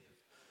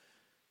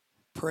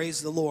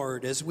Praise the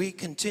Lord. As we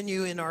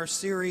continue in our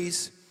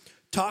series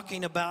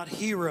talking about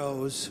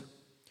heroes,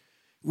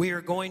 we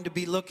are going to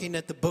be looking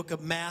at the book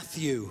of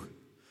Matthew.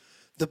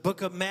 The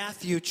book of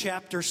Matthew,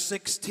 chapter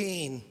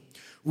 16.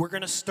 We're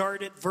going to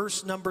start at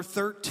verse number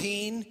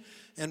 13,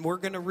 and we're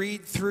going to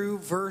read through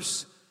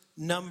verse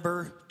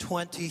number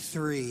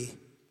 23.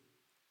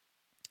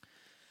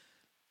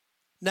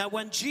 Now,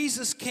 when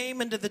Jesus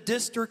came into the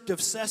district of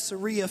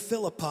Caesarea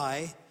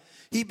Philippi,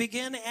 he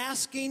began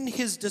asking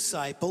his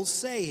disciples,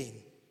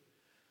 saying,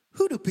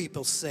 "Who do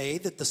people say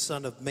that the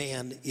Son of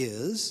Man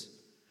is?"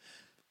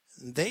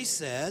 And they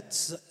said,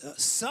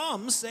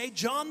 "Some say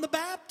John the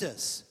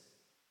Baptist,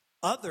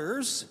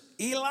 others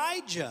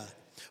Elijah,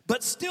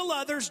 but still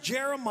others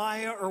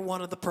Jeremiah or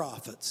one of the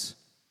prophets."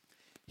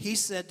 He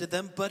said to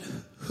them, "But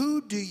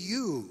who do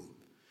you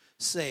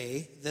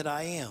say that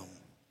I am?"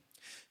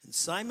 And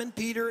Simon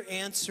Peter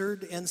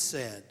answered and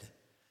said,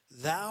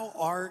 "Thou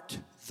art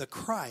the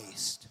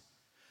Christ,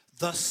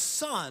 the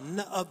Son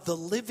of the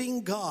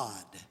living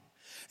God."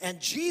 And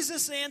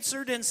Jesus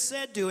answered and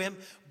said to him,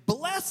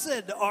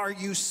 "Blessed are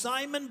you,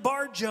 Simon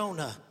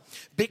Bar-Jonah,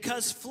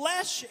 because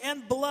flesh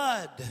and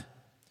blood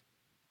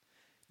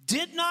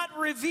did not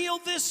reveal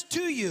this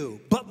to you,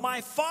 but my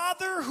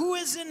Father who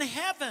is in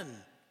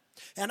heaven.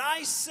 And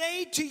I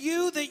say to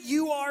you that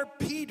you are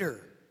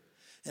Peter,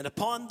 and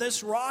upon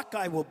this rock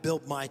I will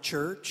build my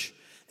church,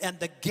 and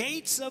the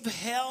gates of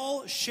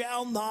hell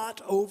shall not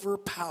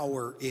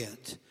overpower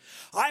it.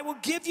 I will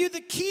give you the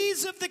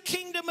keys of the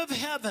kingdom of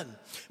heaven.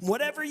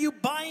 Whatever you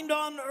bind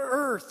on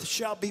earth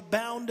shall be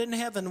bound in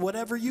heaven.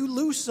 Whatever you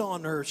loose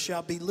on earth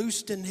shall be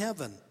loosed in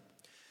heaven."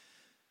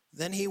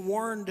 Then he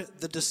warned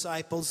the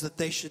disciples that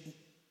they should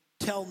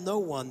tell no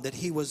one that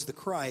he was the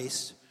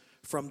Christ.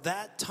 From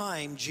that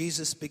time,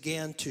 Jesus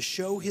began to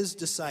show his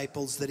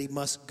disciples that he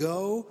must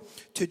go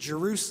to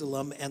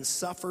Jerusalem and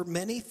suffer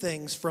many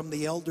things from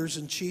the elders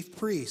and chief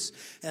priests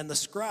and the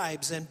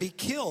scribes, and be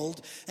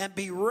killed and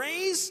be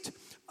raised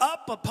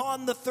up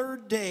upon the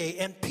third day.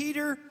 And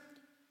Peter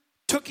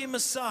took him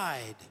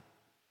aside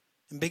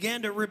and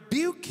began to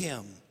rebuke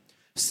him,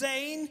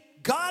 saying,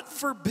 "God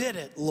forbid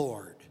it,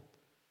 Lord.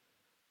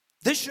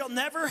 This shall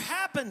never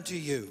happen to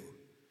you."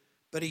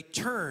 But he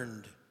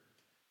turned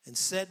and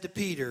said to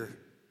Peter,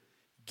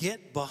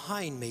 "Get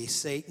behind me,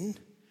 Satan.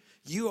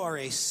 You are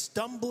a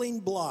stumbling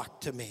block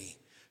to me,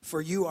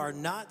 for you are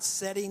not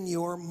setting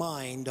your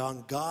mind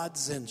on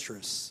God's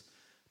interests,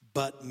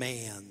 but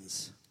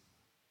man's."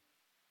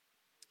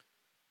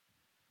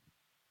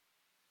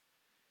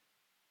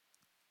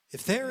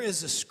 If there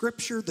is a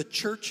scripture the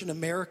church in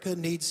America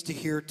needs to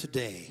hear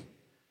today,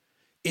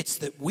 it's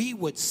that we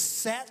would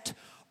set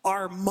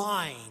our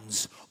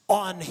minds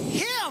on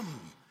him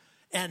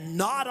and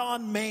not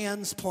on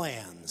man's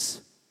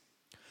plans.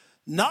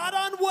 Not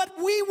on what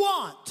we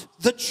want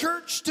the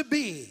church to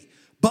be,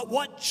 but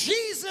what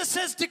Jesus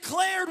has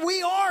declared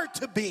we are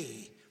to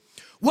be.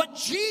 What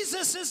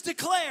Jesus has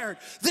declared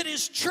that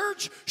his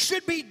church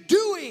should be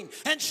doing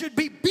and should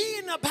be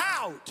being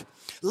about.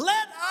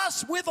 Let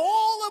us with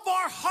all of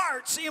our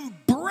hearts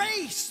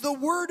embrace the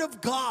word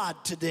of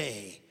God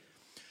today.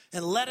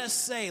 And let us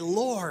say,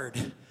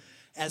 "Lord,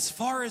 as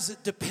far as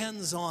it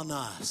depends on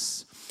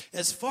us,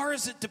 as far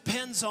as it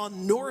depends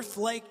on North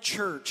Lake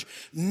Church,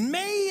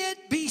 may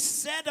it be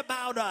said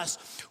about us,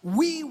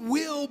 we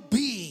will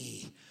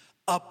be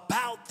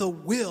about the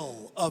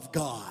will of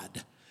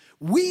God.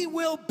 We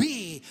will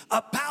be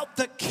about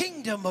the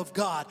kingdom of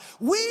God.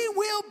 We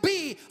will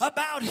be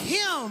about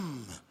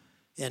him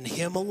and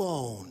him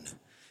alone."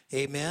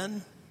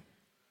 Amen.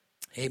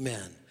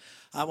 Amen.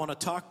 I want to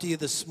talk to you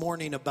this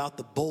morning about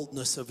the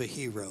boldness of a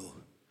hero.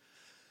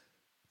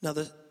 Now,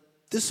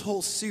 this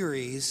whole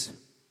series,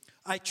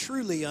 I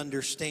truly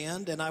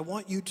understand, and I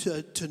want you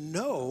to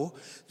know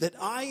that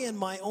I, in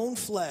my own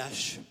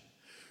flesh,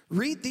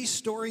 read these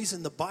stories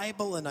in the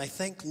Bible, and I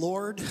think,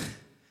 Lord,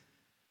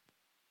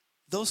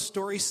 those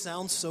stories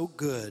sound so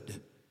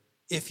good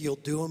if you'll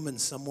do them in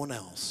someone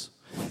else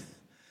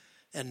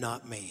and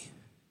not me.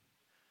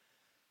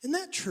 Isn't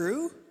that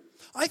true?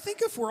 I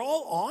think if we're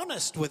all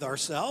honest with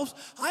ourselves,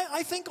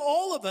 I think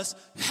all of us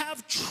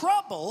have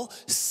trouble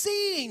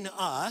seeing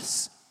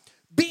us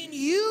being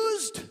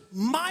used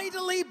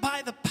mightily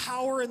by the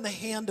power and the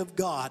hand of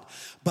God.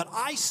 But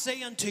I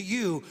say unto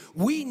you,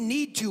 we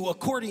need to,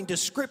 according to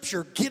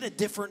Scripture, get a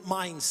different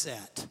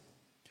mindset.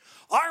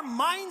 Our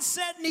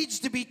mindset needs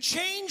to be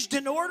changed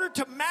in order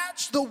to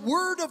match the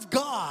Word of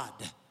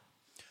God.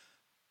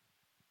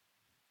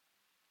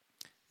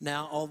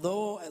 Now,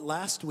 although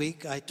last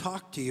week I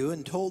talked to you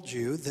and told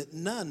you that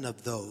none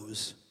of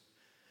those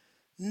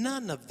in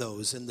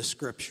the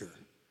Scripture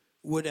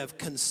would have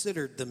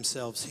considered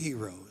themselves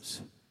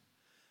heroes,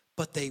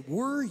 but they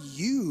were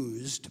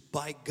used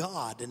by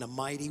God in a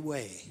mighty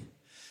way.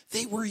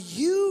 They were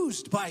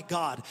used by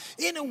God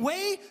in a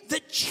way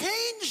that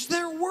changed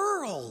their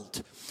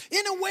world,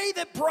 in a way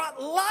that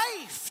brought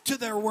life to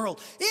their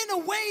world, in a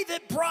way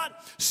that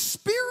brought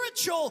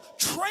spiritual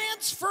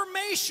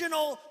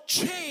transformational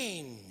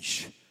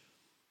change.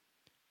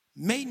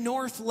 May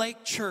North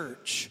Lake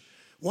Church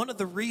One of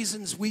the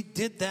reasons we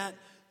did that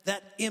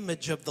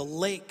image of the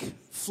lake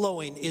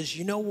flowing is,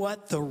 you know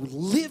what? The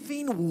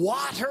living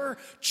water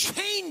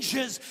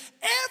changes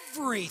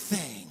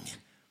everything.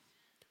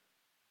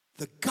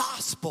 The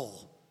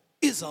gospel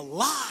is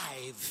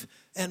alive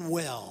and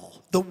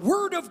well. The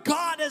word of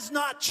God has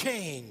not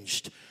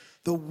changed.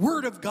 The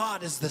word of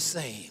God is the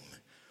same.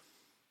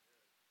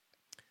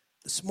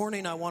 This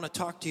morning I want to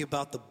talk to you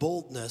about the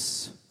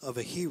boldness of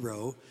a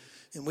hero.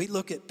 And we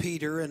look at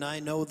Peter, and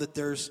I know that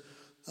there's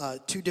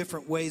two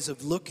different ways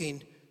of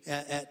looking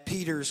at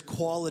Peter's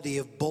quality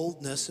of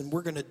boldness, and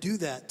we're going to do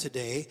that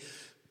today.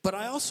 But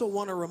I also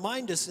want to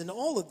remind us, in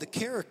all of the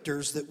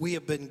characters that we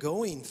have been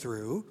going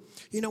through,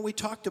 we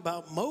talked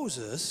about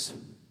Moses.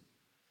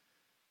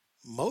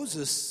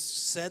 Moses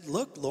said,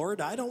 look,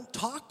 Lord, I don't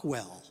talk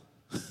well.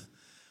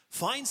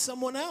 Find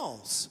someone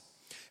else.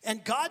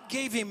 And God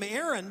gave him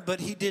Aaron, but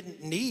he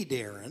didn't need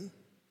Aaron.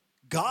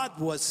 God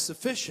was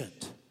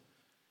sufficient.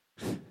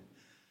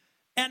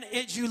 And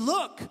as you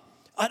look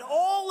at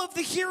all of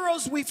the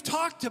heroes we've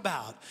talked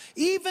about,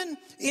 even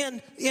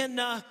in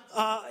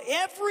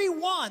every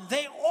one,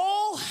 they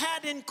all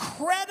had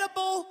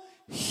incredible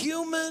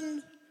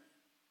human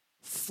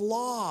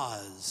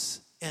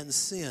flaws and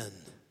sin.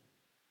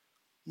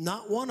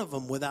 Not one of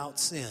them without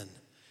sin,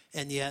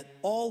 and yet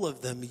all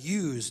of them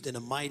used in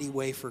a mighty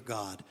way for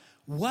God.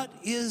 What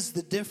is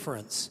the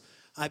difference?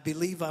 I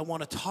believe I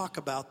want to talk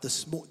about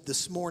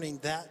this morning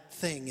that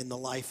thing in the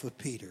life of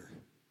Peter.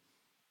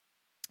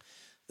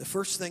 The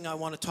first thing I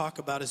want to talk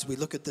about as we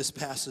look at this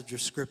passage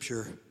of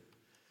Scripture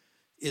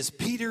is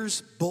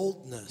Peter's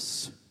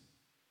boldness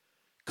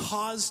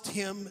caused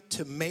him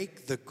to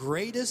make the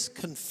greatest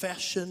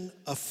confession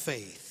of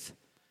faith.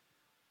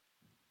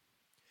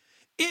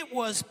 It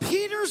was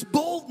Peter's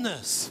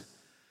boldness.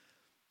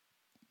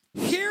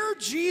 Here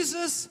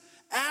Jesus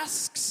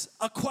asks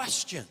a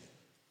question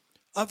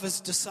of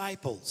his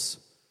disciples.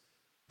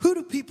 Who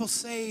do people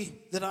say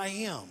that I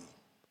am?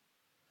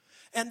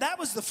 And that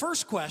was the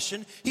first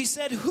question. He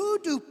said, who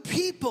do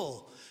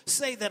people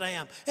say that I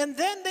am? And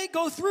then they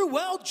go through,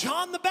 well,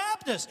 John the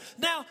Baptist.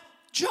 Now,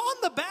 John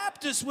the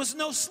Baptist was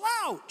no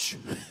slouch.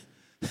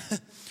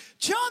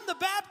 John the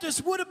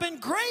Baptist would have been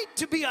great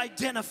to be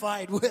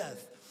identified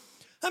with.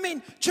 I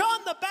mean, John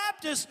the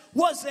Baptist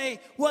was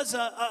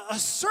a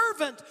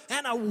servant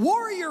and a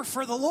warrior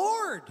for the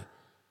Lord.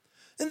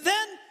 And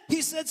then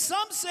he said,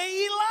 some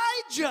say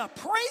Elijah.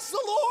 Praise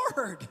the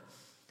Lord.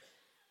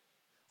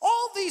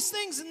 All these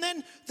things. And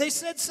then they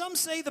said, some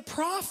say the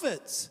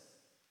prophets.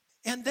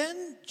 And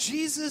then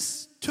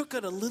Jesus took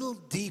it a little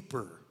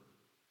deeper.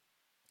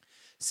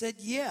 Said,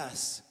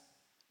 yes,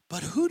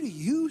 but who do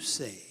you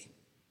say?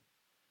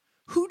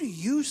 Who do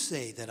you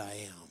say that I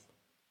am?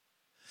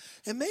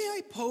 And may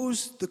I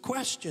pose the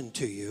question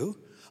to you,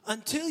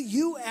 until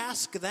you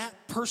ask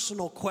that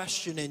personal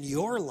question in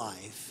your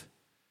life,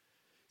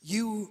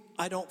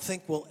 I don't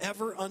think will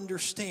ever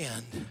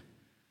understand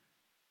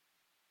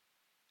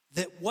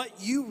that what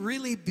you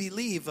really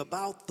believe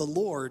about the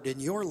Lord in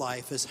your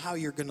life is how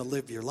you're going to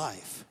live your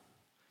life.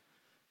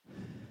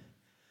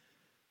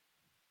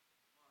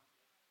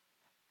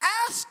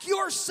 Ask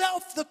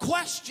yourself the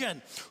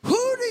question,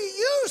 who do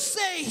you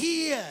say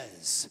he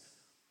is?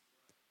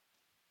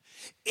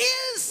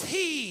 Is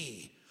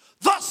he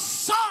the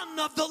Son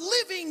of the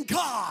living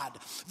God,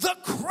 the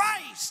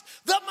Christ,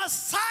 the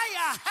Messiah?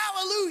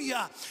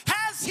 Hallelujah.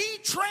 Has he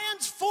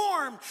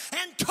transformed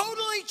and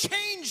totally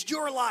changed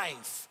your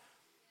life?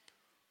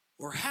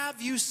 Or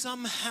have you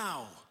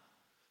somehow,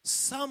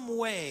 some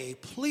way,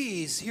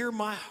 please hear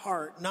my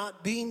heart,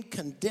 not being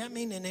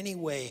condemning in any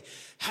way,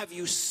 have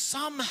you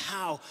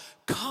somehow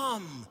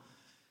come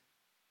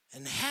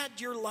and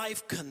had your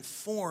life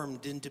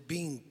conformed into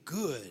being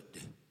good,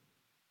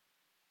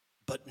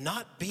 but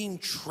not being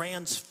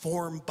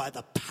transformed by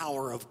the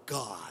power of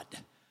God?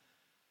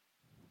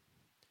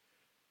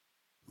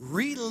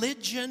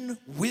 Religion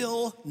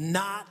will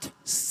not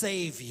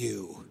save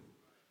you.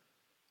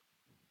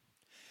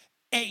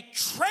 A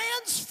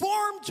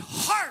transformed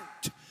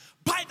heart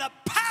by the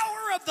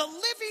power of the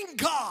living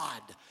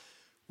God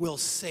will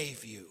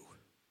save you.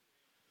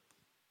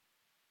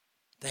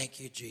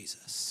 Thank you,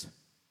 Jesus.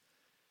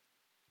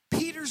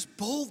 Peter's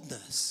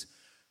boldness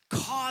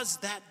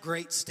caused that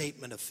great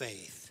statement of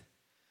faith.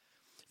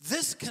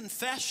 This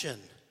confession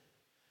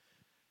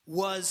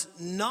was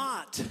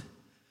not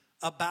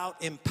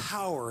about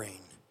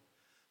empowering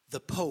the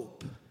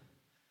Pope.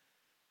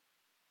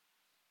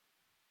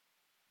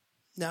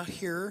 Now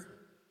hear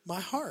my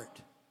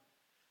heart.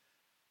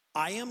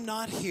 I am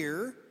not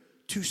here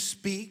to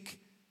speak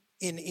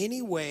in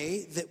any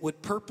way that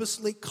would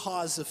purposely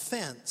cause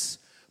offense,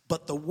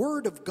 but the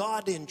word of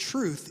God in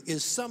truth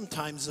is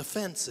sometimes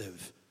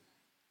offensive.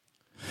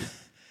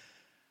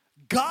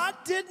 God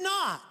did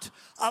not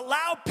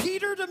allow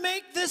Peter to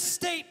make this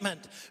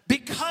statement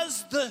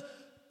because the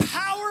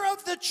power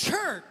of the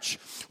church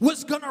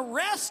was going to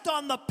rest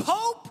on the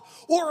Pope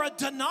or a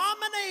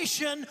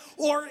denomination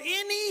or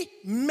any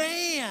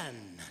man.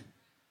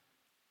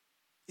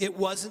 It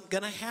wasn't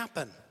going to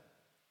happen.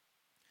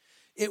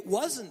 It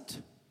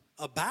wasn't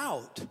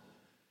about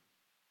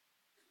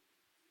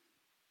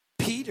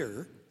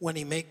Peter when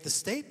he made the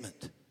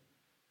statement.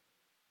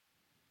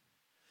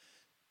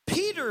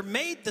 Peter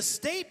made the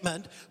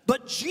statement,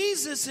 but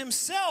Jesus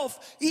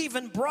himself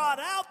even brought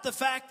out the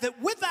fact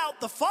that without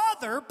the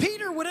Father,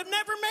 Peter would have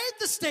never made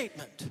the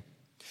statement.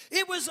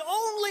 It was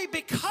only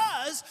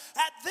because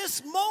at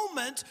this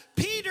moment,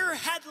 Peter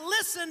had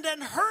listened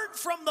and heard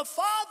from the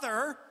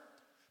Father,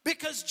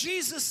 because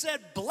Jesus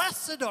said,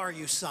 "Blessed are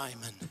you,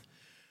 Simon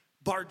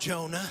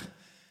Bar-Jonah.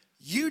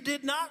 You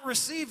did not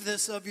receive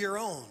this of your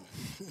own."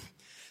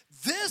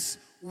 This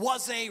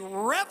was a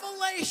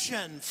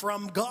revelation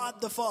from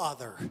God the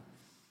Father.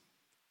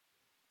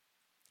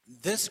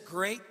 This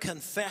great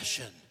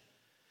confession,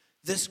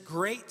 this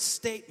great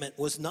statement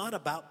was not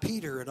about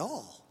Peter at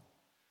all.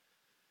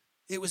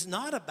 It was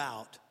not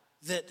about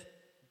that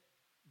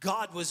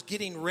God was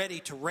getting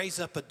ready to raise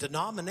up a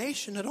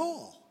denomination at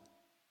all.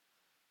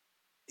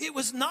 It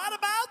was not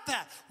about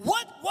that.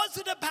 What was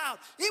it about?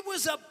 It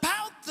was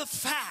about the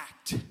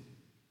fact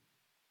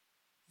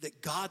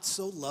that God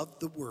so loved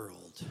the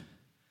world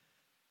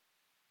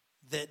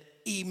that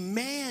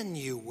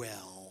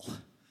Emmanuel,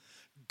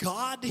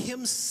 God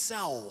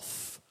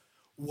himself,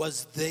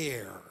 was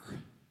there.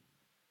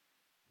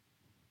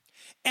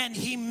 And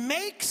he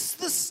makes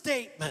the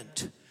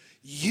statement,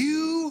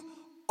 "You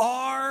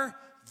are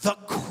the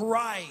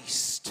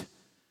Christ,"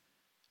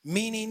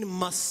 meaning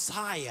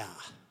Messiah.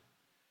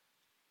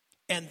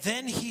 And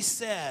then he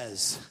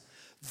says,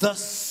 "the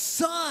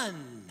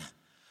Son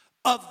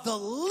of the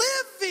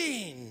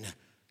living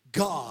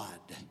God."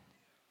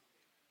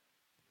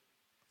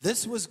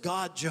 This was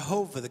God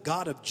Jehovah, the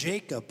God of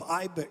Jacob,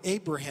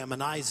 Abraham,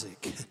 and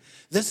Isaac.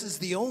 This is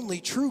the only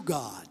true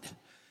God.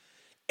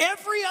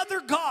 Every other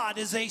God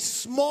is a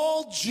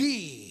small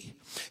g.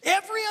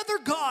 Every other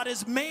God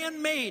is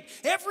man-made.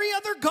 Every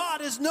other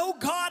God is no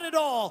God at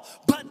all.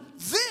 But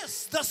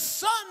this, the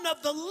Son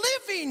of the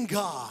living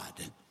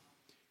God,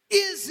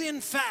 is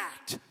in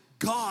fact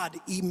God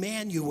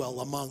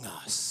Emmanuel among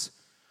us.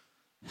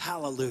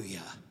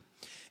 Hallelujah.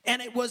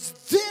 And it was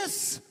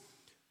this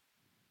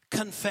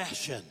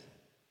confession,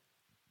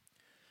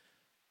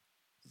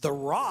 the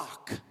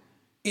rock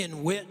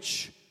in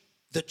which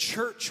the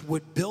church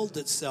would build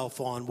itself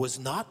on, was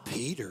not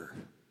Peter.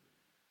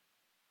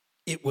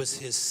 It was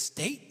his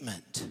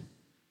statement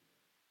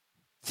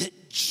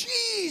that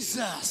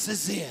Jesus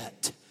is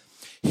it.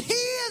 He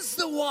is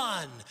the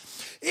one.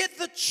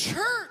 The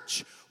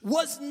church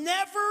was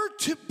never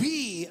to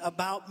be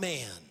about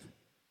man.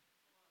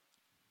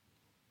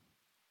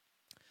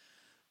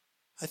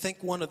 I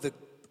think one of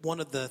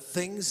the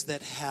things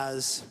that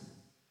has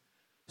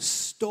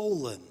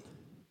stolen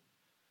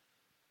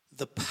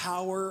the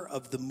power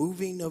of the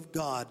moving of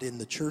God in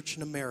the church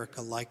in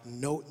America like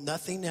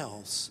nothing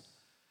else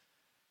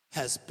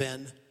has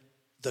been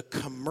the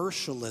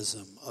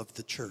commercialism of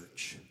the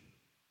church.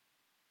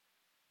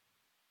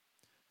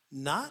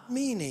 Not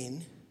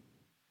meaning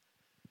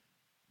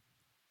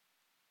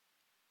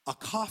a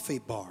coffee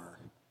bar.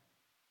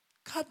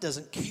 God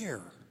doesn't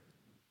care.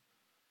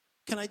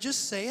 Can I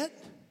just say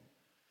it?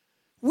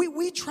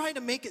 We try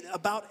to make it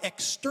about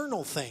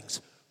external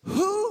things.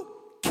 Who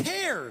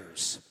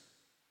cares?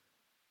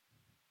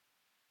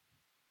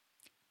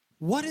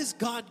 What is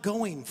God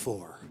going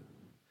for?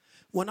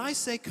 When I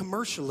say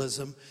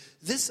commercialism,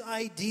 this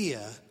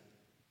idea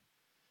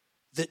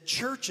that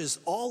church is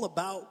all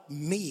about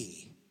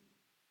me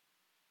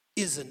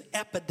is an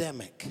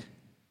epidemic.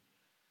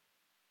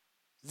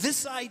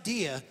 This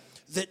idea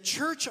that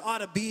church ought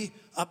to be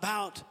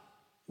about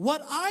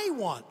what I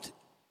want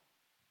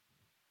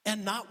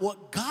and not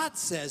what God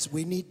says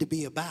we need to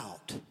be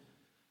about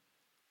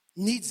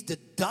needs to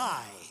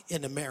die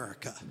in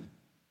America.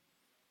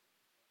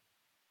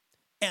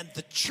 And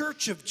the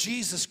church of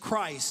Jesus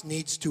Christ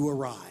needs to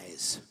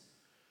arise.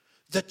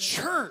 The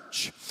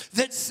church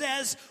that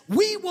says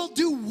we will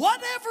do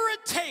whatever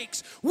it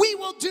takes. We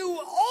will do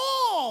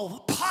all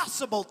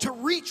possible to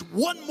reach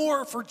one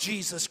more for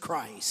Jesus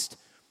Christ.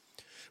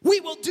 We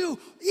will do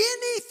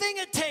anything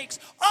it takes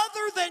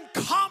other than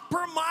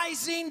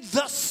compromising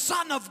the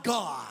Son of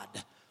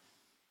God.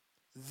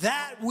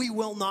 That we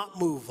will not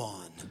move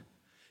on.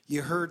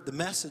 You heard the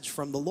message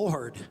from the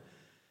Lord.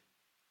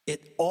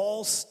 It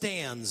all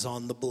stands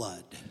on the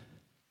blood.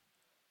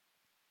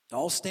 It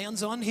all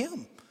stands on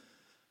Him.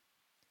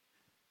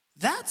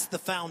 That's the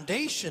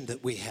foundation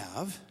that we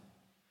have.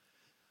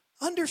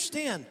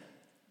 Understand,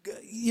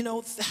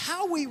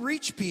 how we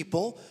reach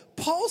people.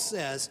 Paul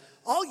says,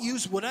 I'll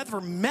use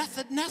whatever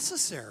method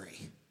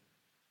necessary.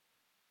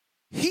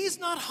 He's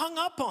not hung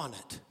up on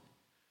it.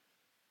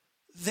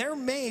 There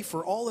may,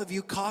 for all of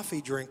you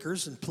coffee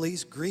drinkers, and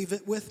please grieve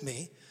it with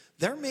me,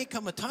 there may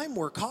come a time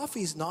where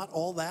coffee's not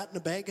all that in a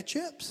bag of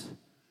chips.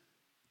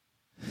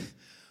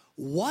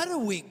 What are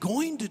we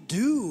going to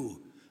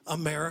do,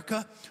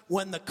 America,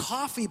 when the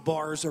coffee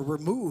bars are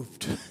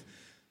removed?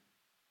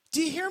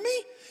 Do you hear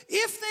me?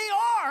 If they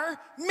are,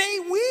 may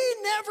we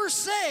never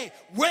say,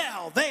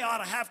 well, they ought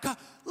to have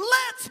coffee.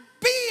 Let's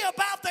be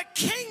about the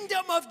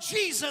kingdom of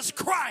Jesus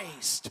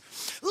Christ.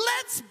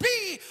 Let's be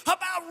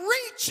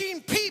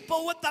reaching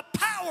people with the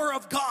power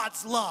of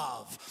God's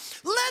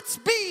love. Let's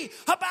be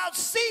about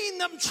seeing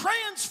them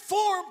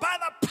transformed by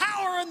the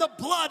power and the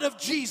blood of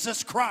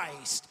Jesus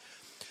Christ.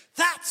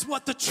 That's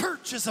what the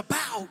church is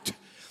about.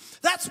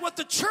 That's what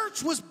the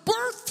church was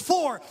birthed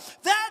for.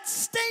 That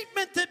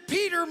statement that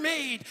Peter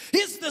made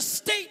is the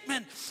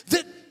statement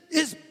that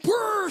is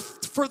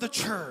birthed for the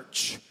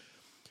church.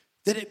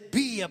 That it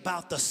be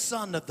about the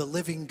Son of the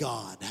living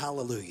God.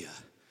 Hallelujah.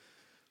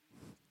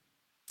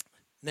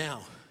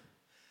 Now,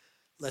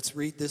 let's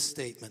read this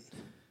statement.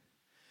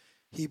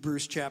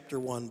 Hebrews chapter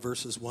 1,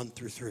 verses 1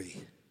 through 3.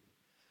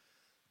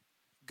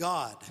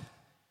 God,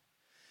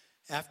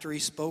 after he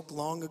spoke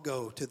long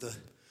ago to the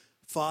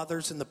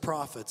fathers and the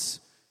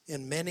prophets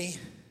in many,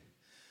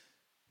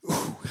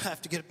 I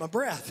have to get my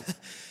breath.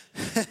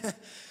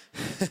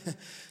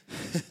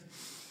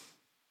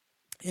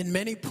 In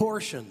many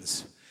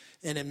portions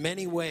and in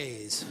many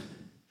ways,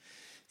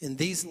 in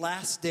these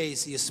last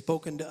days he has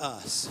spoken to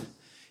us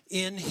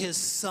in his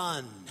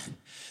Son,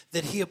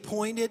 that he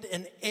appointed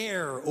an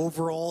heir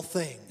over all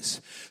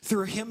things.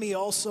 Through him he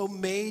also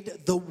made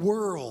the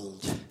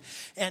world,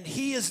 and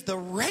he is the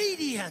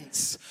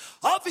radiance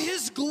of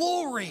his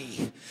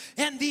glory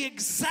and the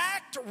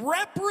exact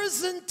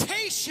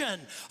representation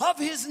of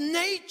his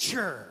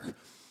nature,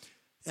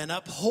 and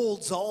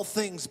upholds all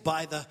things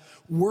by the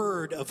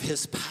word of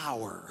his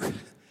power.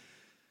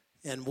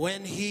 And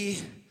when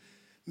he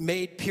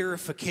made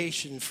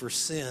purification for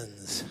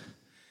sins,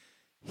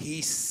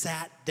 he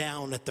sat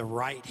down at the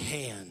right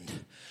hand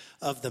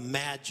of the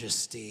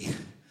majesty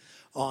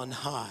on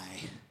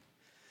high.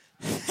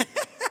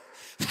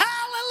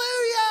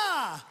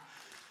 Hallelujah!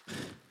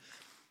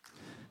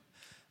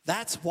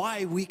 That's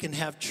why we can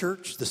have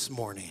church this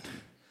morning.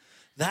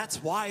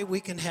 That's why we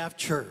can have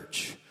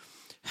church.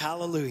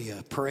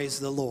 Hallelujah. Praise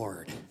the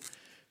Lord.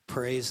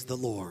 Praise the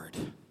Lord.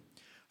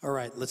 All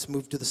right, let's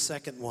move to the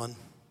second one.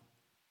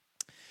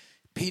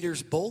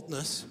 Peter's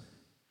boldness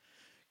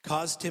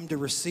caused him to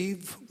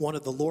receive one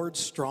of the Lord's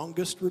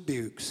strongest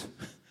rebukes.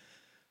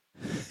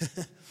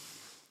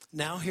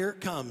 Now here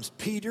it comes.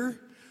 Peter,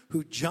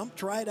 who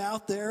jumped right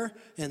out there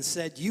and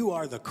said, "You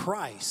are the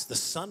Christ, the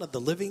Son of the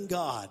living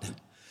God,"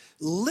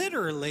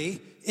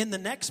 literally, in the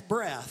next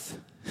breath,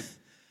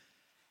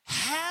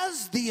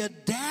 has the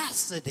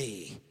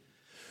audacity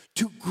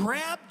to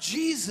grab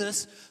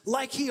Jesus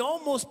like he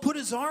almost put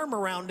his arm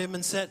around him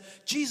and said,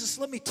 "Jesus,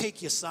 let me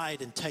take you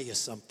aside and tell you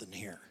something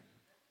here."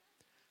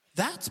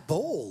 That's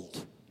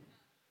bold.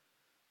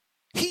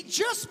 He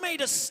just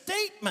made a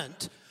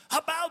statement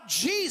about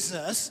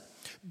Jesus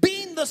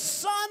being the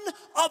Son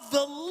of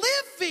the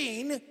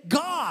living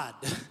God.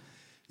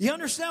 You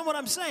understand what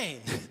I'm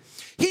saying?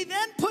 He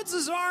then puts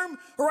his arm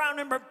around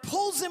him and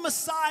pulls him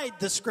aside,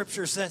 the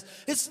scripture says.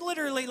 It's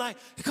literally like,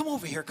 come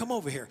over here, come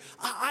over here.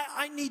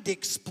 I need to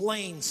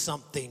explain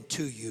something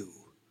to you.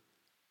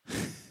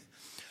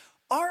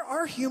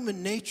 Our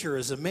human nature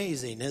is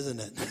amazing, isn't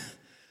it?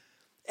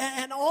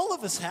 And all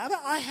of us have it.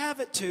 I have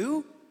it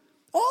too.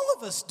 All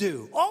of us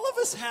do. All of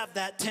us have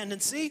that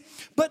tendency.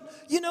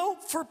 But,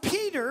 for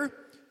Peter,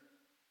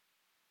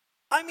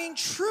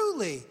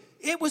 truly,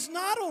 it was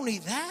not only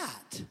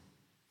that.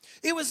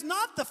 It was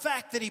not the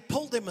fact that he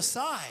pulled him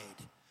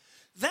aside.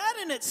 That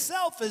in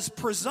itself is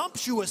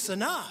presumptuous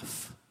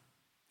enough.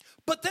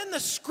 But then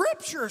the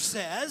scripture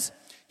says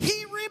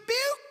he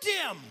rebuked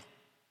him.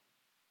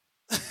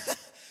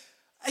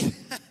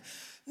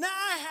 Now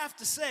I have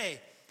to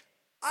say,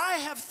 I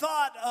have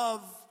thought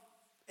of,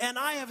 and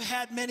I have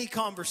had many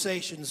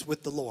conversations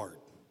with the Lord.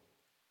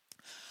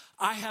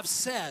 I have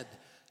said,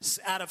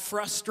 out of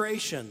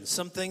frustration,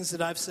 some things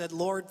that I've said,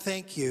 "Lord,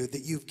 thank you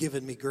that you've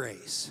given me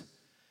grace."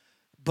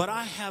 But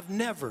I have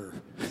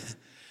never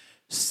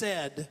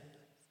said,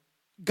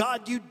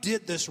 "God, you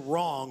did this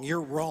wrong, you're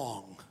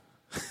wrong."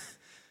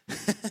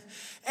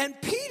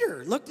 And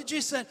Peter looked at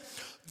Jesus and said,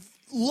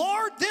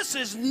 "Lord, this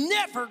is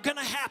never going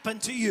to happen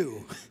to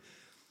you."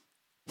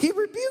 He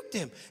rebuked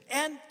him.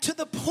 And to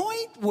the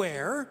point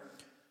where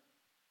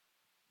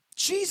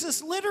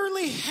Jesus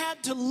literally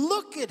had to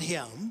look at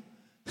him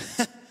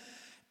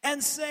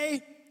and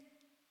say,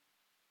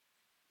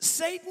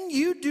 "Satan,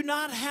 you do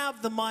not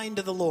have the mind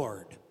of the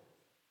Lord."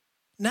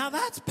 Now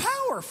that's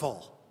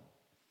powerful.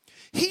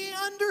 He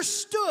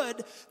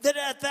understood that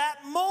at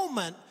that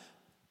moment,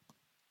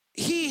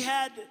 he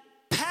had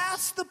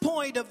passed the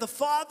point of the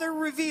Father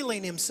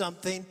revealing him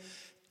something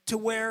to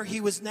where he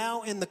was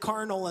now in the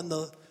carnal, and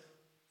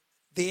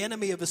the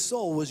enemy of his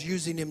soul was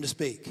using him to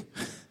speak.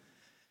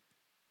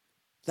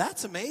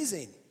 That's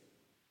amazing.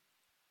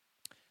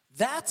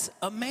 That's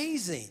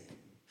amazing.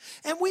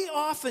 And we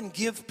often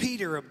give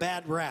Peter a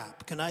bad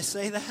rap. Can I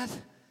say that?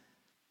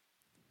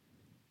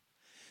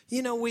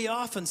 We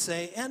often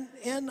say,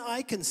 and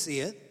I can see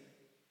it,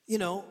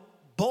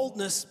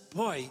 boldness,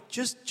 boy,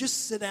 just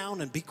sit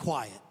down and be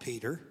quiet,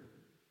 Peter.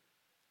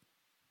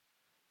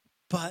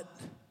 But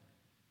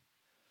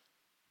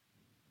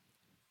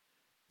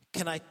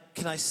can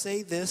I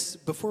say this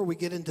before we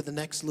get into the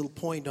next little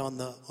point on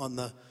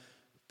the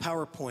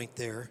PowerPoint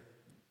there?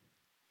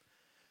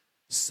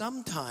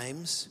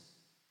 Sometimes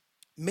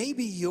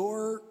maybe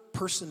your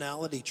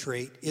personality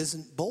trait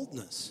isn't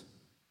boldness.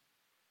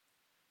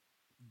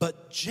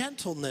 But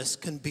gentleness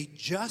can be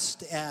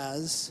just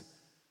as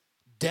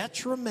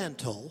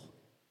detrimental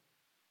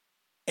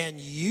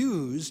and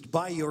used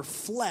by your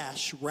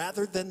flesh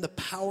rather than the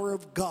power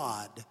of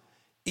God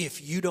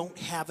if you don't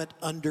have it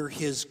under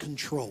His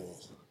control.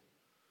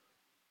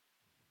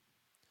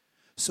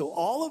 So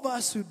all of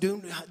us who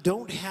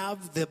don't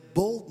have the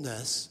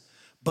boldness,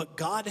 but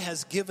God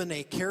has given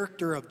a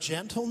character of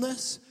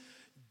gentleness,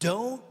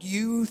 don't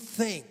you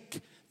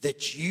think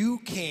that you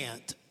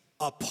can't,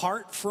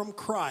 apart from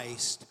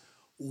Christ,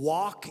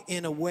 walk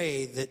in a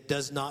way that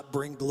does not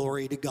bring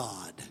glory to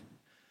God?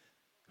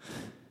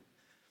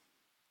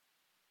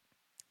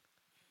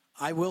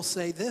 I will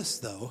say this,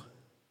 though.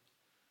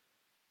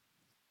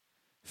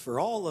 For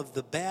all of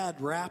the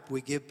bad rap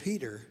we give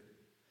Peter,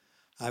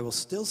 I will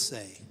still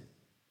say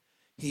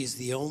he's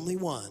the only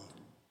one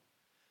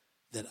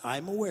that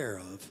I'm aware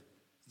of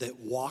that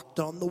walked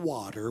on the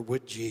water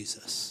with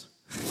Jesus.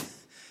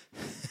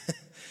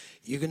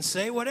 You can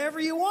say whatever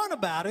you want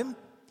about him.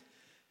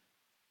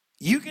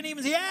 You can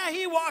even say, yeah,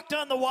 he walked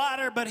on the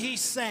water, but he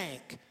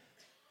sank.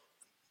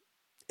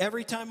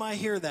 Every time I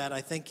hear that,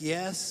 I think,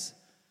 yes,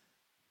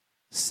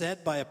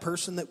 said by a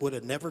person that would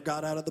have never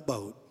got out of the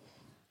boat.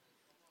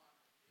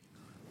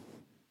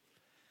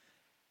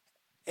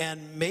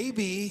 And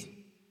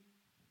maybe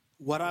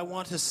what I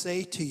want to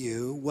say to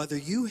you, whether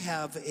you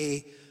have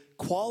a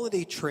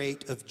quality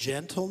trait of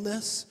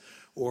gentleness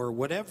or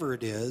whatever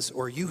it is,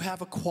 or you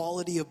have a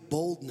quality of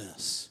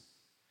boldness,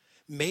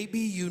 maybe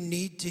you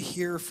need to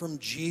hear from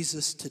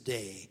Jesus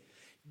today.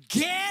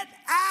 Get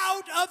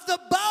out of the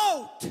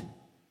boat.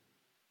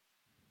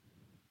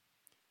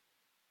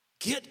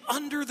 Get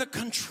under the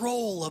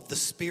control of the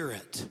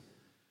Spirit.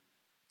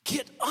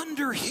 Get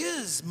under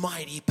His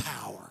mighty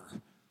power.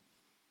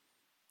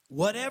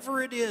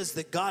 Whatever it is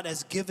that God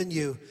has given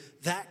you,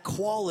 that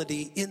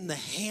quality in the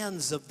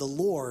hands of the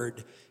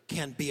Lord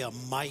can be a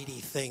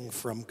mighty thing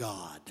from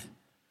God.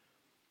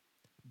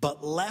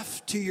 But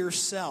left to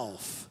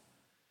yourself,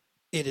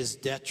 it is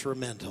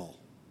detrimental.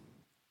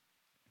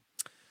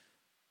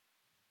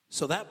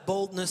 So that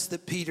boldness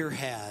that Peter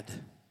had,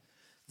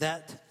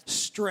 that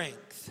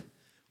strength,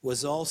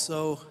 was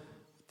also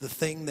the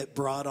thing that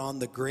brought on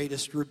the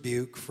greatest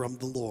rebuke from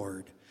the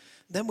Lord.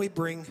 Then we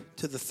bring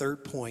to the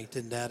third point,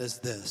 and that is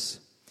this.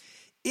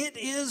 It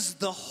is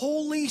the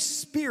Holy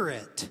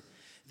Spirit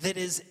that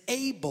is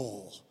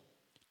able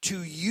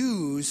to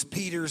use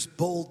Peter's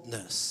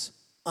boldness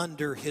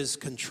under his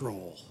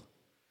control.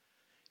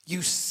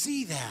 You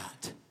see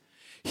that.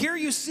 Here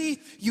you see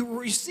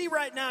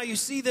right now, you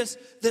see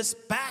this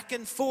back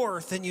and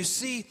forth, and you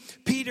see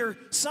Peter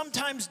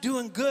sometimes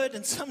doing good,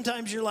 and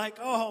sometimes you're like,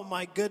 oh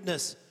my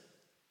goodness.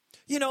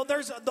 You know,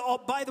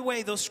 by the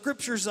way, those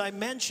scriptures I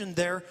mentioned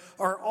there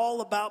are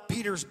all about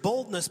Peter's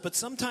boldness, but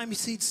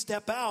sometimes he'd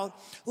step out,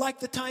 like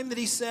the time that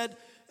he said,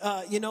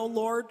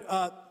 Lord,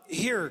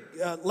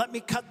 let me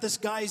cut this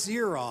guy's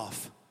ear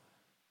off.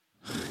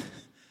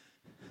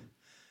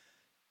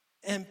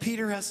 And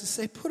Peter has to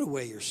say, put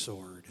away your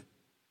sword.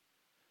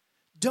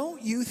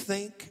 Don't you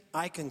think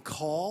I can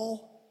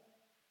call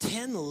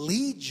 10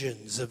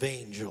 legions of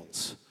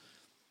angels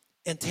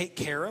and take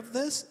care of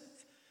this?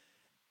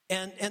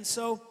 And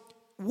so,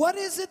 what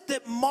is it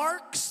that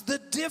marks the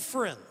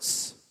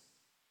difference?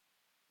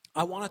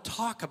 I want to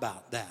talk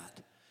about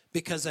that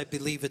because I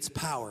believe it's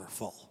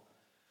powerful.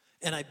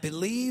 And I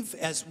believe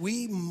as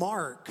we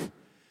mark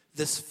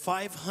this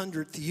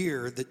 500th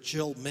year that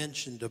Jill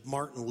mentioned of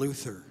Martin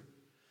Luther,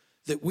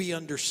 that we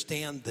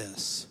understand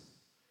this,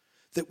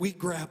 that we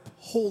grab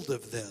hold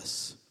of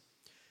this,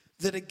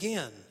 that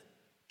again,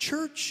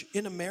 church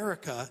in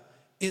America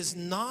is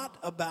not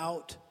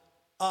about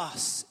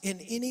us in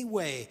any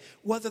way.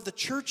 Whether the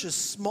church is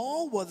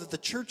small, whether the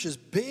church is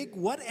big,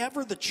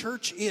 whatever the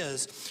church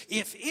is,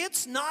 if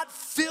it's not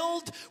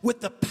filled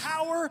with the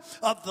power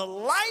of the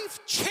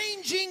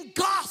life-changing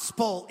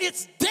gospel,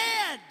 it's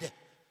dead.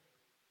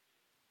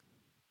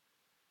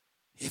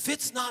 If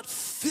it's not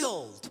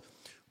filled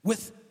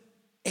with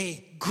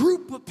a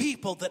group of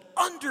people that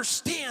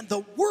understand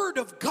the Word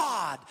of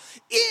God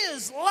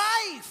is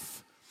life,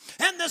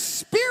 and the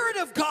Spirit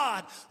of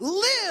God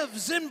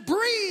lives and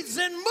breathes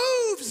and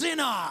moves in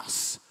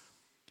us,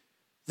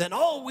 then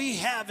all we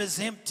have is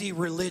empty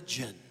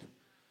religion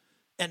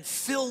and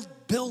filled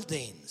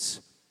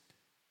buildings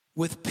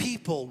with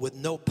people with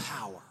no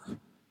power.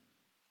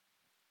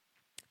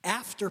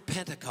 After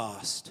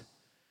Pentecost,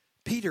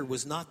 Peter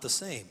was not the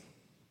same.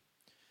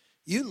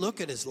 You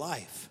look at his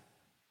life.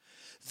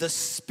 The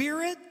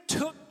Spirit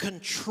took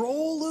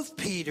control of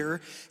Peter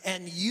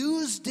and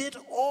used it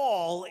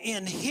all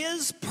in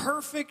His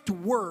perfect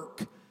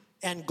work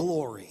and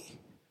glory.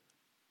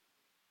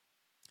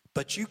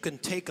 But you can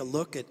take a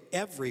look at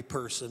every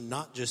person,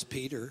 not just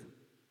Peter.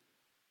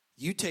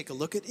 You take a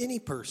look at any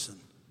person.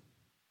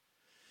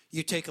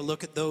 You take a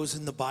look at those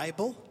in the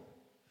Bible.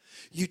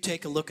 You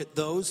take a look at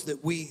those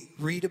that we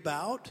read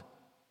about,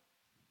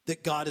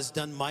 that God has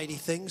done mighty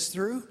things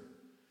through.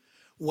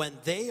 when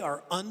they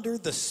are under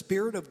the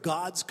Spirit of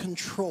God's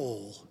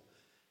control,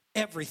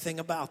 everything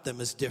about them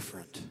is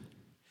different.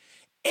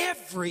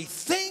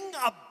 Everything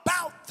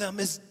about them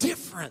is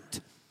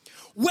different.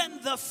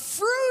 When the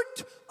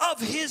fruit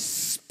of his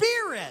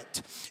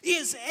Spirit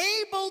is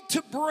able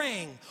to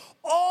bring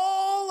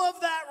all of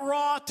that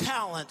raw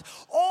talent,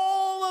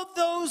 all of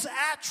those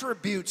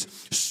attributes,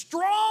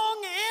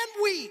 strong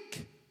and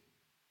weak.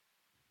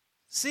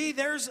 See,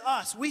 there's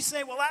us. We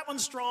say, well, that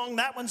one's strong,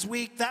 that one's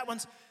weak, that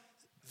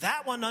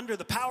one under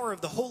the power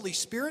of the Holy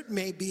Spirit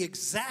may be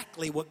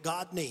exactly what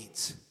God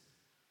needs.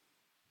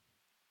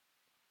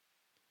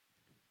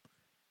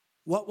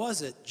 What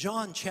was it?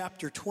 John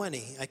chapter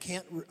 20.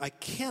 I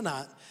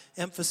cannot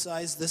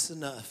emphasize this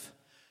enough. I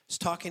was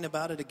talking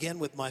about it again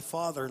with my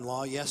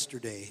father-in-law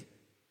yesterday.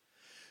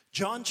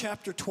 John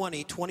chapter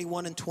 20,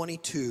 21 and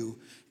 22,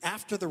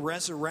 after the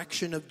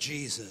resurrection of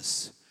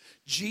Jesus,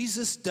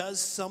 Jesus does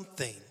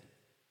something.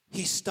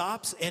 He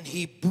stops and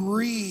he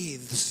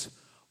breathes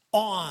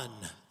on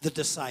the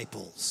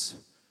disciples,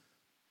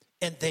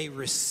 and they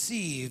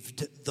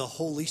received the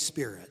Holy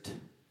Spirit.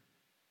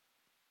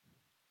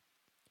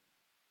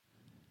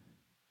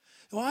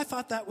 Well, I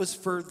thought that was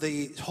for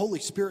the Holy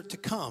Spirit to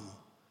come.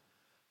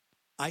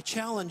 I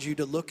challenge you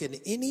to look in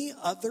any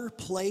other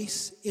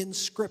place in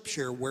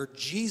Scripture where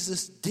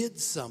Jesus did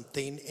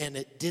something and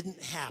it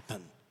didn't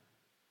happen.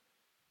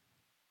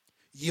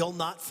 You'll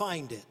not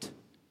find it.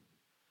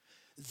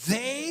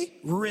 They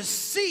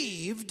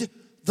received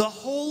the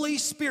Holy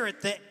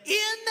Spirit, the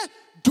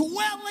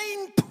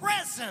indwelling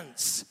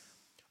presence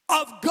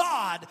of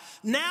God,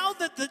 now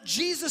that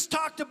Jesus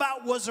talked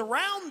about was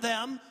around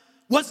them,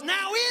 was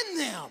now in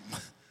them.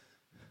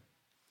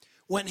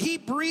 When he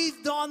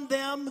breathed on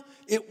them,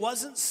 it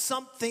wasn't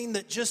something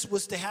that just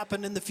was to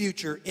happen in the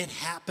future. It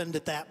happened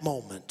at that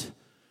moment.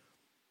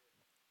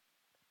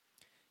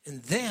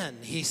 And then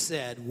he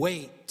said,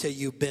 wait till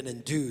you've been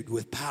endued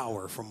with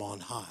power from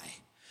on high.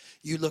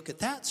 You look at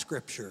that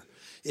scripture,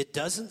 it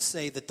doesn't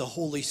say that the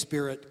Holy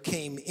Spirit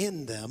came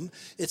in them.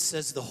 It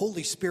says the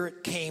Holy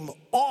Spirit came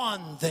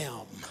on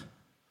them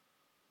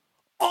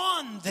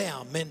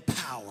in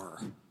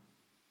power.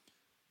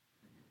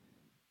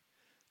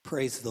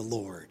 Praise the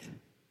Lord.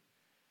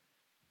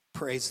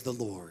 Praise the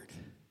Lord.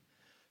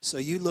 So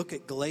you look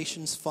at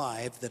Galatians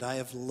 5 that I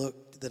have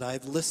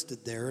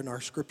listed there in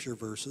our scripture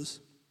verses.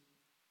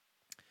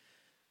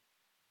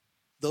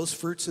 Those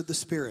fruits of the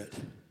Spirit: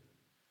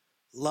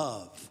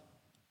 love,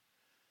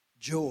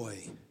 joy,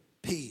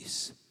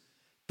 peace,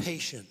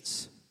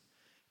 patience,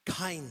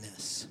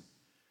 kindness,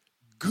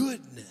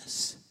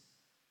 goodness,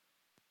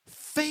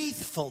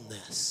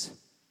 faithfulness,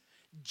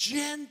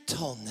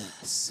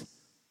 gentleness.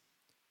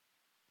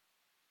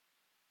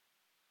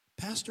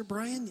 Pastor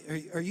Brian,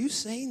 are you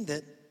saying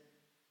that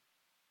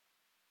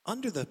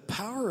under the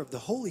power of the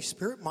Holy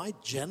Spirit, my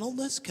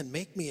gentleness can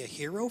make me a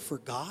hero for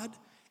God?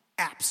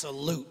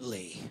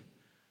 Absolutely.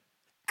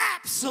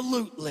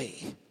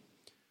 Absolutely.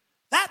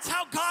 That's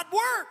how God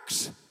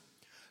works.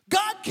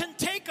 God can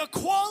take a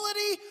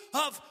quality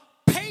of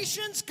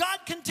patience. God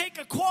can take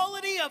a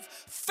quality of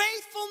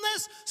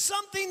faithfulness,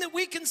 something that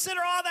we consider,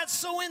 oh, that's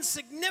so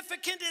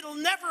insignificant, it'll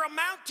never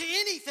amount to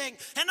anything.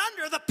 And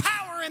under the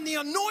power and the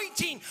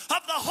anointing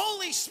of the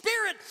Holy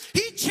Spirit,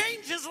 he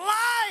changes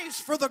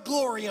lives for the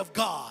glory of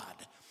God,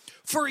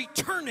 for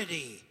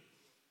eternity.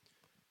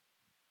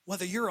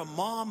 Whether you're a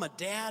mom, a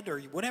dad, or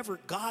whatever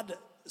God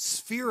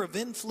sphere of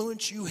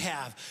influence you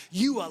have,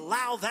 you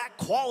allow that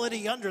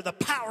quality under the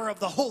power of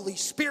the Holy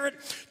Spirit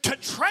to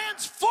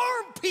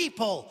transform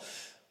people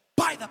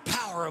by the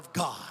power of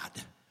God.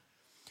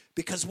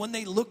 Because when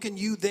they look in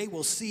you, they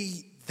will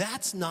see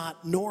that's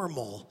not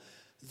normal,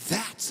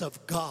 that's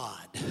of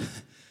God.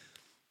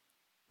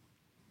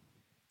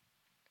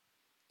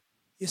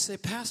 You say,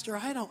 Pastor,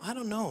 I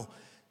don't know.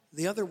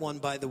 The other one,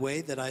 by the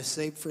way, that I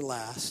saved for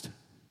last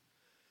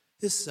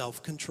is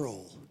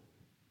self-control.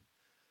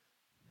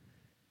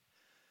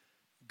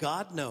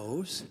 God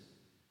knows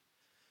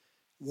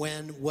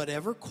when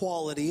whatever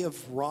quality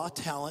of raw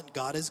talent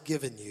God has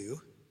given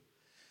you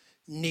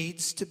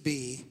needs to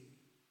be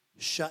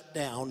shut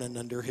down and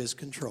under his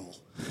control.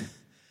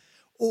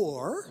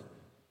 Or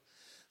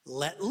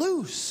let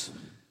loose.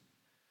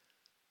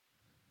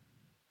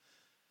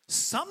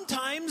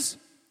 Sometimes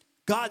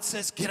God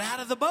says, get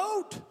out of the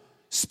boat.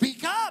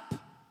 Speak up.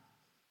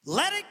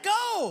 Let it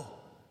go.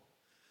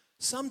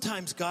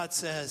 Sometimes God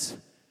says,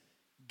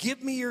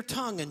 give me your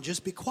tongue and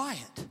just be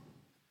quiet.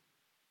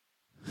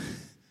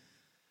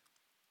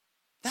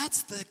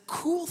 That's the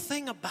cool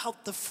thing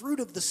about the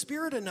fruit of the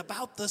Spirit and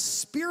about the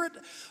Spirit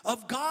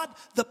of God,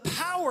 the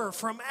power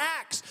from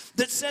Acts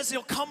that says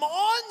he'll come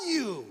on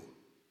you.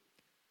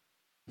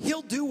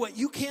 He'll do what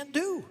you can't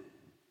do.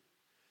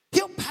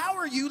 He'll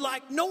power you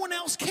like no one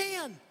else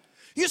can.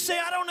 You say,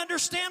 I don't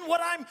understand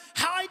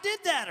how I did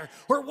that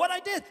or what I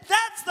did.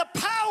 That's the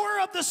power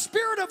of the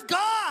Spirit of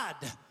God.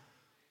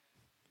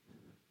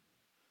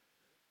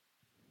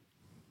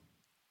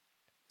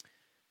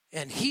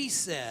 And he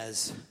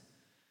says,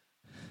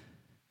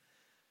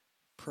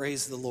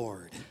 praise the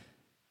Lord.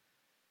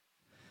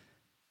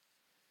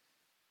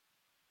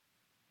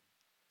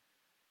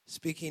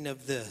 Speaking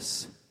of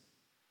this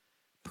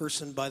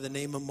person by the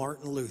name of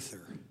Martin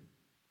Luther,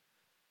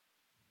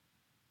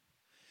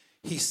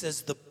 he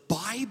says, the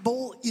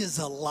Bible is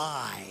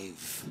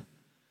alive.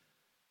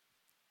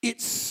 It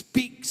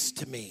speaks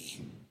to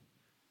me.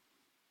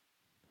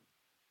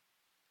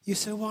 You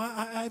say, well,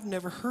 I've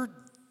never heard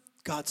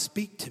God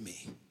speak to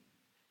me.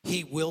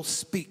 He will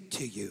speak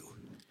to you.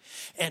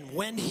 And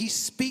when he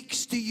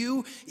speaks to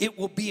you, it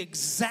will be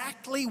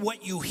exactly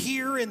what you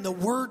hear in the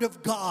Word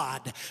of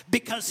God,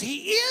 because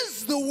he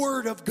is the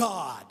Word of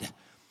God.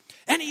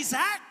 And he's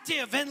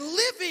active and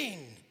living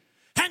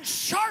and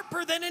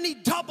sharper than any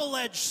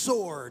double-edged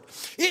sword.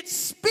 It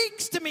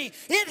speaks to me.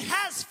 It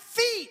has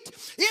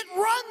feet. It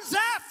runs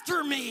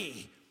after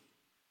me.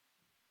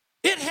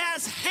 It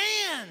has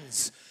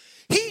hands.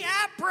 He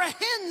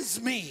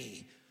apprehends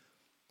me.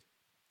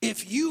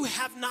 If you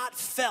have not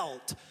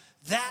felt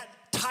that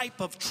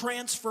type of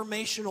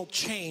transformational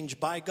change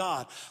by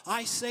God,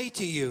 I say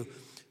to you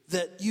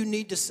that you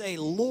need to say,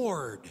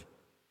 Lord,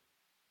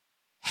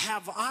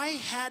 have I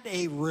had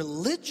a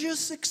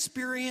religious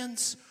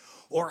experience,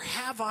 or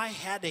have I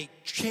had a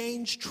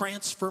changed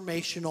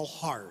transformational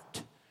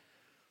heart?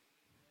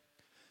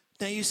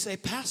 Now you say,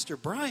 Pastor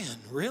Brian,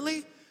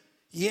 really?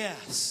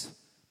 Yes,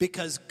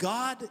 because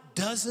God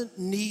doesn't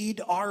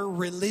need our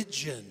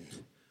religion.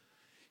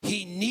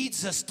 He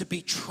needs us to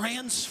be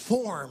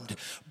transformed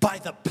by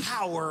the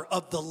power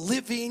of the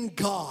living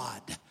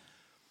God.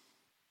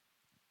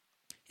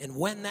 And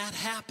when that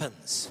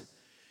happens,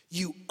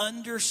 you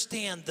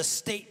understand the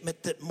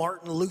statement that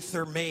Martin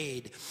Luther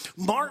made.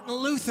 Martin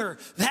Luther,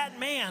 that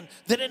man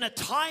that in a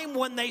time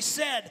when they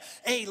said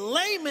a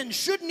layman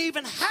shouldn't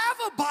even have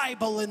a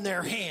Bible in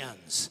their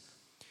hands,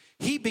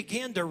 he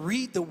began to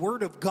read the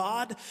Word of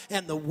God,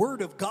 and the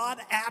Word of God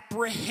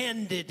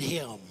apprehended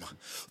him.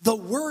 The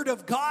Word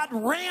of God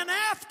ran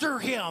after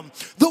him.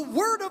 The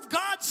Word of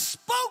God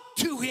spoke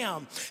to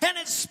him, and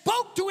it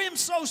spoke to him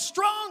so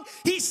strong,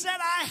 he said,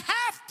 I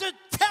have to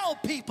tell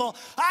people,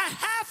 I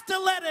have to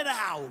let it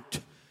out.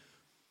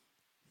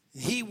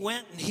 He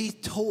went and he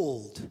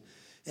told,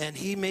 and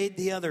he made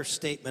the other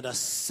statement, a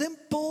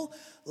simple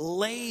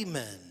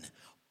layman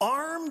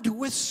armed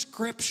with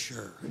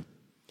Scripture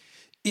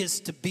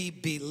is to be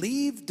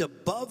believed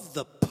above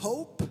the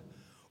Pope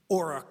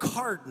or a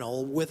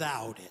cardinal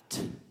without it.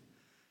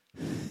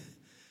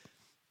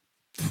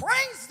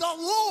 Praise the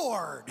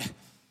Lord!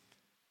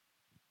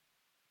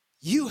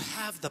 You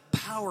have the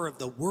power of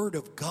the Word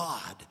of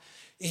God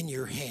in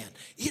your hand.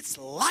 It's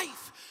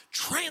life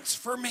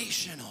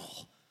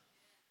transformational.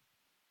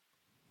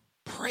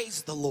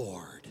 Praise the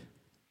Lord.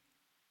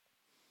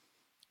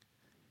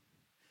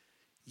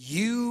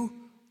 You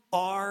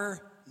are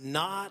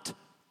not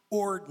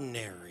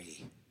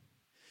ordinary.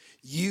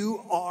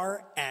 You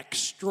are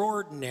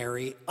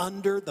extraordinary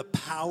under the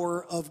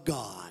power of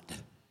God.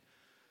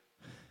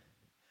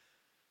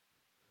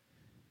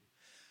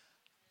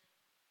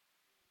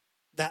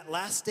 That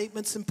last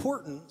statement's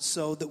important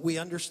so that we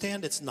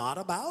understand it's not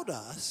about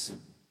us.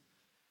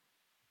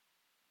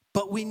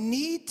 But we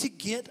need to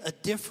get a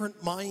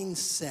different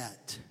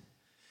mindset.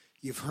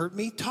 You've heard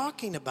me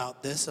talking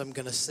about this. I'm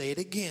going to say it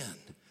again.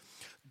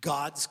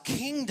 God's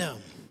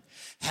kingdom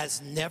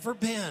has never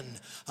been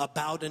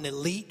about an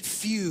elite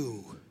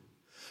few.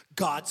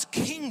 God's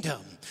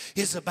kingdom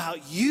is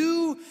about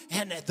you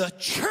and the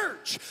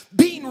church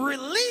being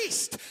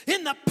released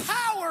in the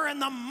power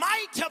and the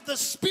might of the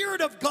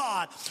Spirit of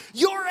God.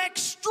 You're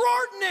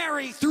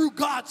extraordinary through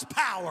God's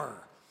power.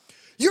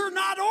 You're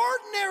not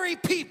ordinary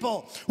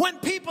people. When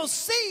people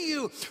see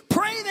you,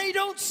 pray they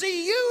don't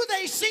see you,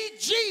 they see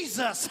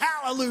Jesus.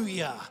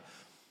 Hallelujah.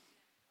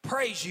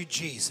 Praise you,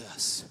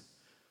 Jesus.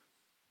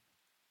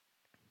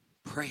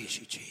 Praise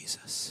you,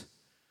 Jesus.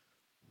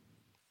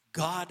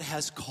 God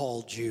has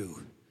called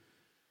you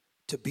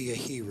to be a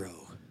hero.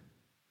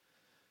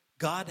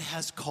 God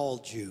has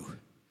called you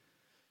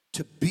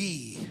to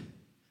be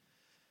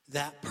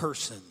that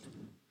person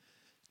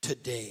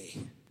today.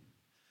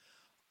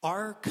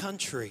 Our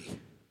country,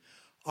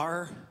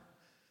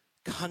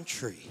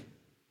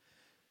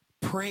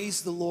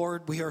 praise the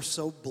Lord, we are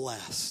so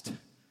blessed.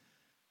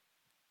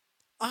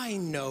 I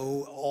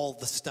know all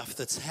the stuff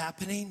that's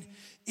happening.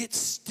 It's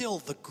still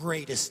the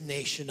greatest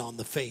nation on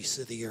the face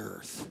of the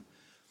earth.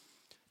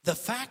 The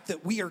fact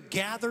that we are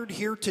gathered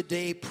here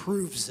today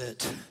proves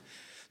it.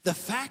 The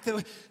fact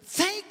that,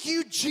 thank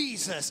you,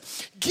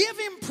 Jesus. Give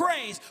him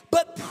praise,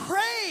 but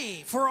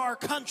pray for our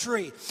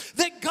country.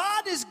 That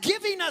God is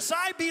giving us,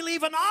 I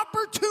believe, an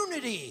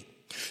opportunity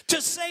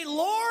to say,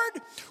 Lord,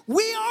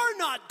 we are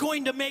not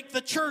going to make the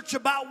church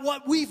about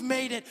what we've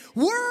made it.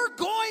 We're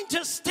going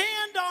to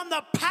stand on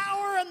the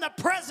power and the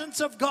presence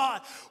of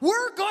God.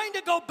 We're going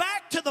to go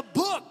back to the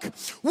book.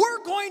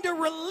 We're going to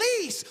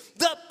release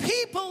the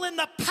people in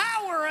the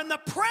power and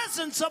the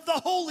presence of the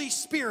Holy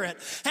Spirit.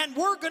 And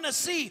we're going to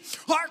see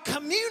our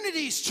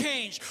communities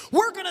change.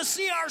 We're going to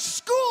see our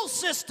school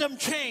system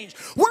change.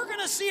 We're going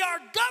to see our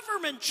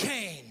government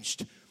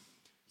changed.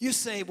 You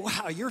say,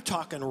 wow, you're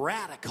talking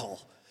radical.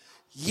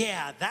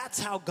 Yeah, that's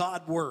how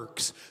God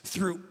works.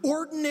 Through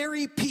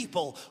ordinary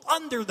people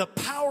under the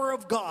power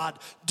of God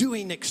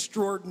doing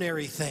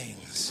extraordinary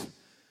things.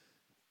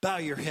 Bow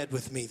your head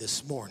with me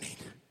this morning.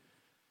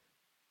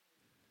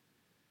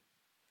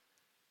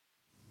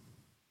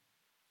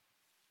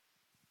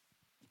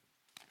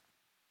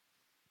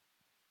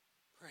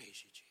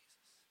 Praise you, Jesus.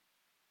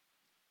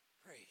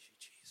 Praise you,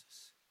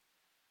 Jesus.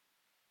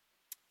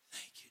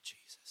 Thank you,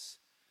 Jesus.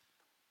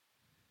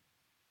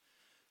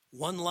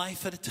 One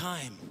life at a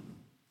time.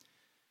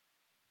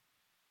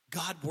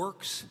 God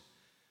works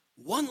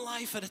one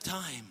life at a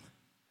time.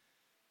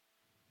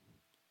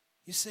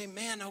 You say,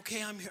 man,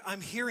 okay,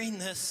 I'm hearing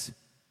this,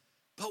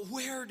 but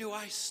where do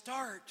I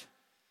start?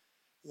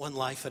 One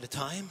life at a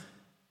time.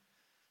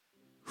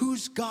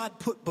 Who's God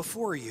put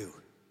before you?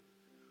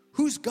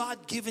 Who's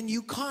God given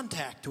you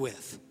contact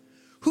with?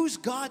 Who's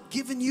God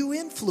given you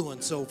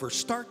influence over?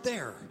 Start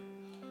there.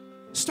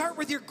 Start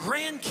with your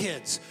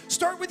grandkids.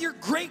 Start with your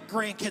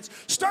great-grandkids.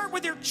 Start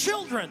with your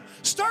children.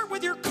 Start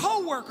with your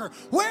coworker.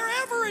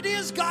 Wherever it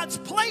is God's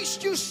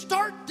placed you,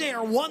 start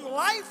there, one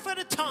life at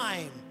a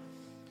time.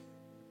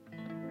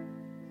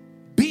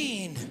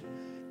 Being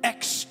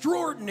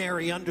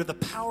extraordinary under the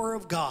power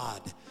of God,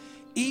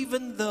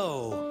 even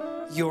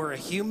though you're a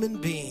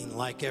human being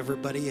like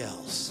everybody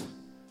else.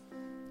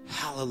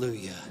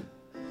 Hallelujah.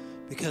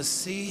 Because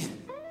see,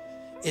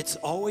 it's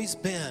always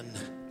been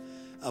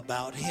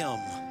about Him.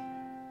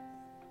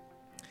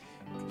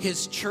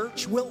 His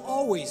church will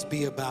always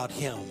be about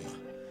Him.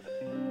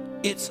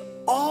 It's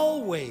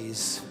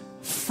always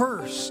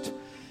first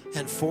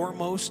and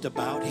foremost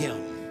about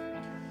Him.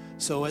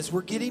 So as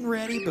we're getting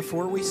ready,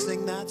 before we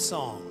sing that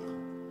song,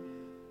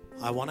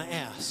 I want to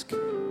ask,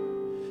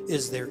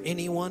 is there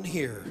anyone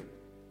here?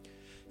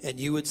 And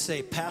you would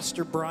say,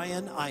 Pastor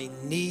Brian, I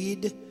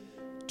need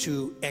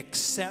to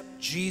accept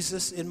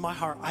Jesus in my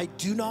heart. I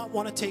do not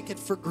want to take it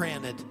for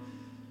granted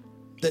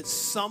that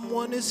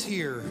someone is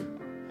here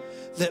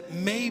that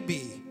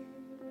maybe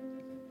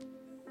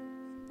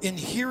in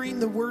hearing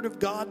the word of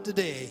God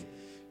today,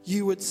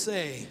 you would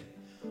say,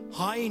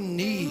 I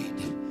need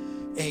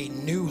a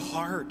new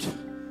heart.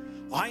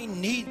 I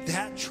need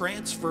that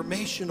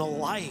transformational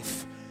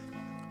life.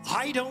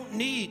 I don't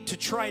need to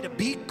try to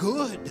be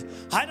good.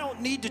 I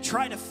don't need to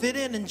try to fit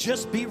in and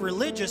just be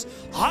religious.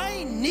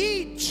 I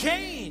need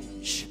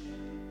change.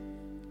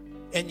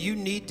 And you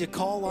need to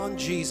call on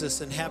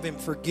Jesus and have Him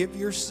forgive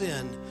your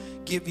sin,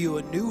 give you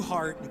a new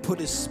heart, and put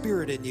His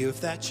Spirit in you.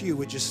 If that's you,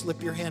 would you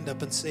slip your hand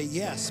up and say,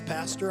 yes,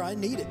 Pastor, I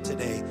need it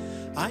today.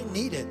 I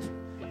need it.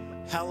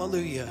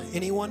 Hallelujah.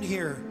 Anyone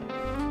here?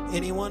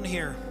 Anyone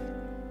here?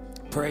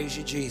 Praise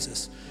you,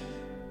 Jesus.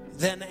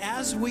 Then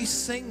as we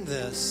sing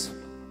this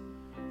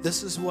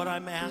is what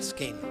I'm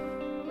asking.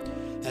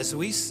 As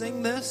we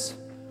sing this,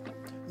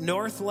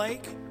 North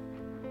Lake,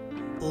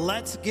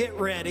 let's get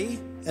ready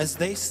as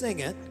they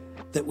sing it,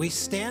 that we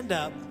stand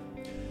up,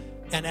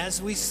 and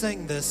as we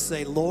sing this,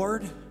 say,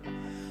 Lord,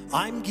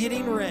 I'm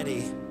getting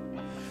ready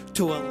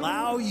to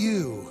allow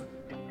you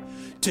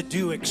to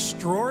do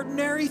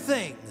extraordinary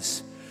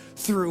things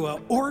through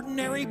an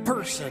ordinary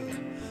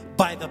person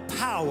by the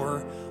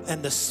power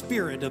and the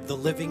Spirit of the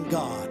living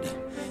God.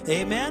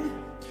 Amen?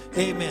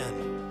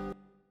 Amen.